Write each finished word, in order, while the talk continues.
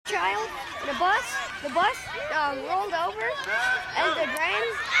child in a bus. The bus rolled over, and the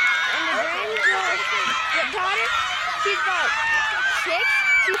daughter, she's about 6.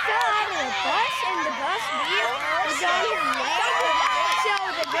 She fell out of the bus, and the bus wheel was on her leg. So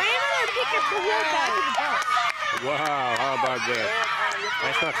the grandmother picked up the wheel back of the bus. Wow, how about that?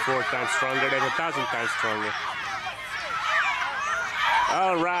 That's not 4 times stronger, that's 1,000 times stronger.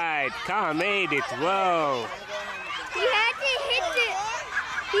 All right, Kaha made it. Whoa. He had to hit it.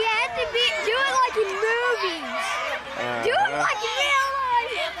 He had to do it like in movies. Do it like in real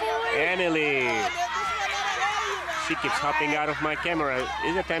life, boy. Emily. She keeps hopping out of my camera.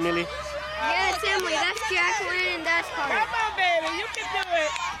 Is it Emily? Yeah, it's Emily. That's Jacqueline and that's Carter. Come on, baby. You can do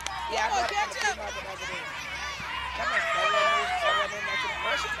it. Yeah, I'm gonna catch up. Come on.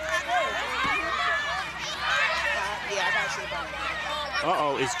 Yeah, I got you.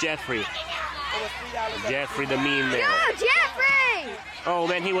 Uh-oh, it's Jeffrey. Jeffrey the mean man. Yo, Jeffrey! Oh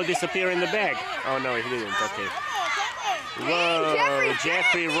man, he will disappear in the bag. Oh no, he didn't. Okay. Whoa, Jeffrey,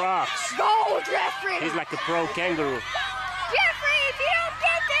 Jeffrey rocks. Go, Jeffrey! He's like a pro kangaroo. Jeffrey, if you don't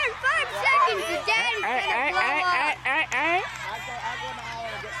get there in 5 seconds, your dad is gonna blow